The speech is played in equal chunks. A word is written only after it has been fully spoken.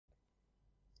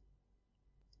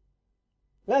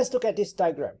Let's look at this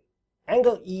diagram.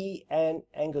 Angle E and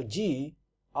angle G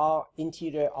are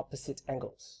interior opposite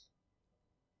angles.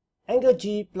 Angle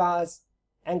G plus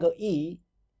angle E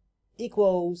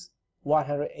equals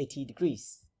 180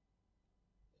 degrees.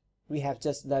 We have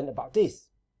just learned about this.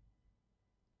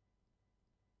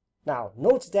 Now,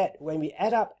 note that when we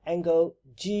add up angle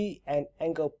G and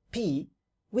angle P,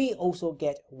 we also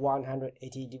get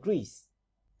 180 degrees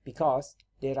because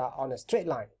they are on a straight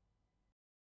line.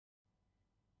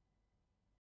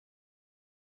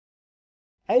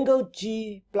 Angle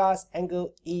G plus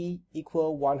angle E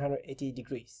equal 180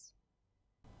 degrees.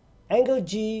 Angle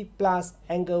G plus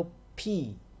angle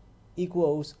P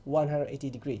equals 180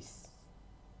 degrees.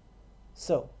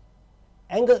 So,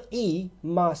 angle E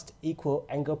must equal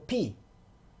angle P.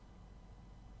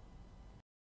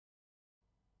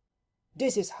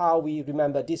 This is how we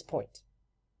remember this point.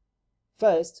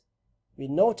 First, we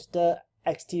note the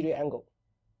exterior angle.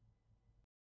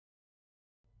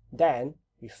 Then,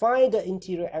 we find the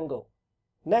interior angle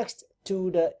next to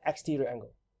the exterior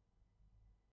angle.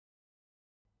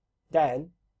 Then,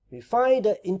 we find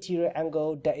the interior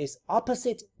angle that is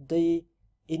opposite the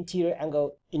interior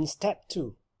angle in step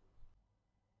 2.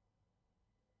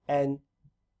 And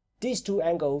these two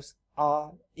angles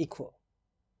are equal.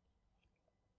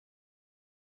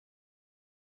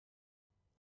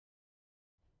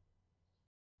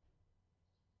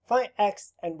 Find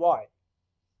x and y.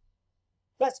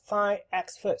 Let's find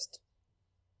x first.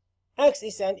 X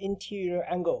is an interior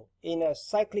angle in a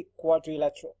cyclic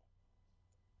quadrilateral.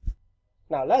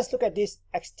 Now let's look at this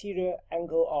exterior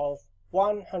angle of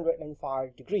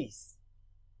 105 degrees.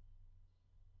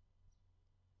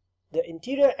 The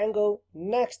interior angle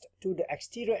next to the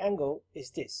exterior angle is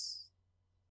this.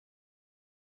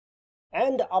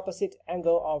 And the opposite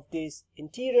angle of this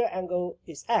interior angle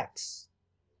is x.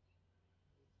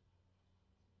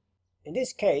 In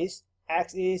this case,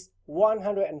 x is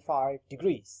 105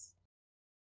 degrees.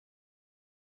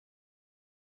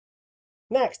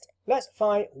 Next, let's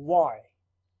find y.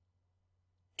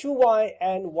 2y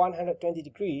and 120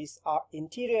 degrees are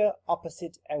interior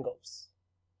opposite angles.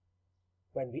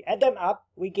 When we add them up,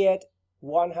 we get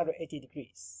 180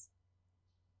 degrees.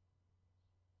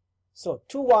 So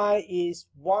 2y is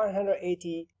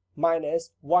 180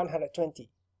 minus 120.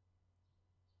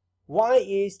 Y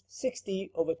is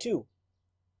 60 over 2.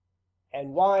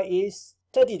 And y is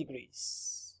 30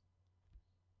 degrees.